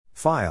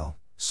File,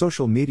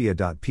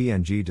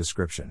 socialmedia.png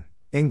description,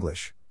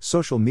 English,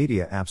 social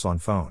media apps on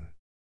phone.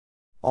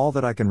 All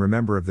that I can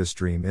remember of this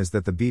dream is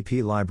that the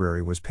BP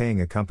library was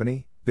paying a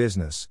company,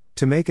 business,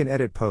 to make and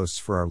edit posts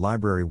for our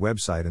library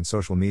website and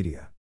social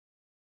media.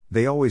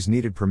 They always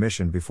needed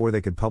permission before they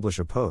could publish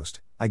a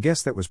post. I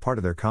guess that was part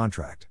of their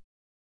contract.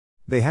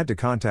 They had to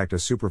contact a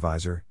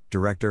supervisor,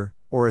 director,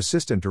 or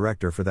assistant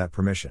director for that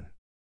permission.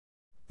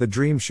 The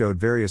dream showed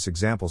various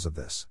examples of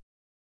this.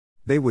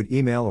 They would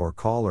email or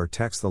call or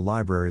text the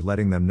library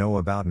letting them know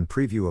about and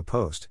preview a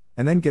post,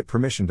 and then get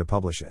permission to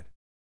publish it.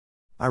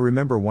 I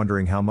remember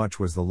wondering how much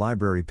was the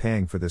library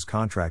paying for this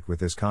contract with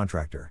this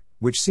contractor,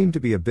 which seemed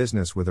to be a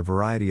business with a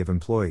variety of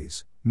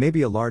employees,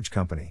 maybe a large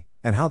company,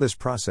 and how this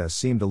process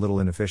seemed a little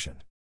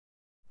inefficient.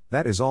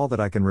 That is all that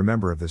I can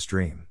remember of this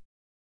dream.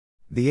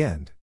 The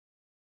end.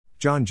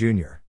 John Jr.